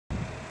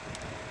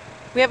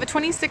We have a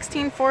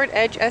 2016 Ford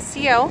Edge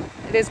SEL.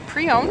 It is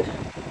pre-owned.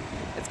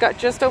 It's got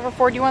just over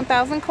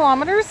 41,000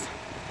 kilometers.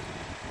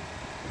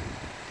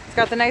 It's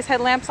got the nice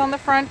headlamps on the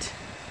front,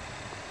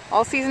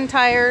 all-season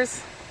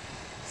tires,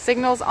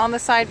 signals on the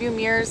side view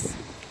mirrors.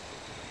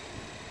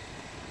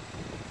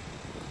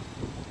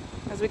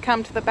 As we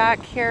come to the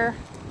back here,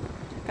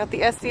 got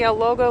the SEL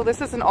logo.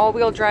 This is an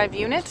all-wheel drive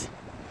unit.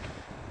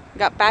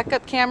 Got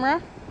backup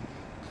camera.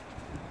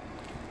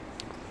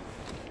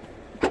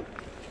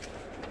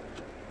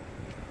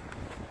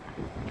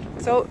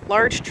 So,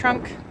 large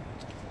trunk.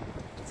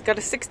 It's got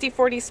a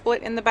 60-40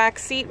 split in the back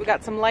seat. We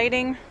got some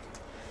lighting,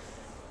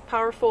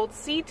 power fold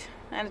seat,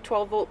 and a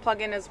 12-volt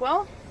plug-in as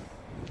well.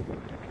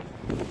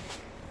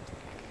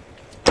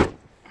 So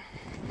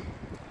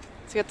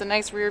you got the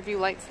nice rear view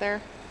lights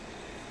there.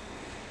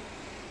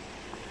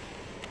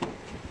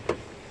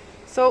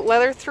 So,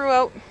 leather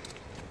throughout.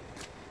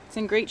 It's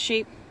in great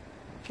shape.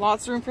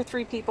 Lots of room for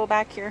 3 people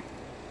back here.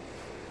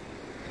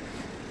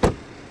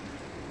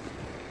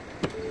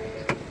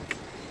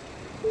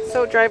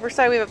 So driver's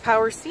side, we have a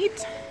power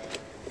seat.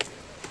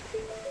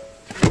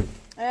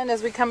 And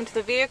as we come into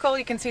the vehicle,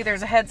 you can see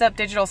there's a heads-up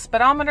digital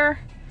speedometer.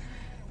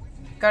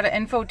 Got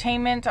an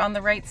infotainment on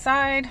the right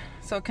side,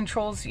 so it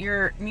controls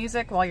your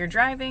music while you're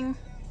driving.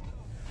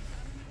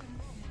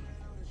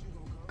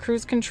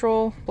 Cruise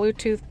control,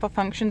 Bluetooth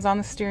functions on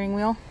the steering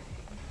wheel.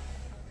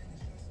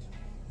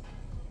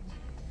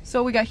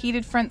 So we got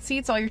heated front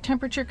seats, all your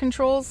temperature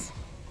controls.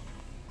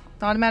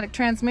 The automatic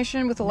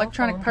transmission with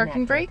electronic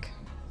parking brake.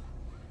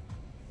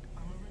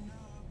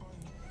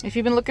 If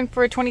you've been looking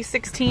for a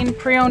 2016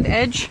 pre-owned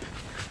Edge,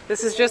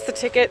 this is just the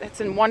ticket. It's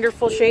in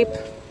wonderful shape.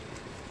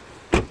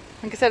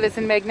 Like I said, it's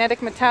in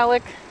magnetic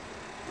metallic.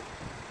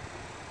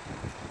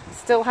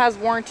 Still has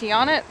warranty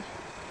on it.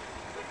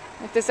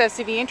 If this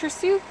SUV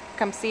interests you,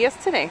 come see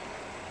us today.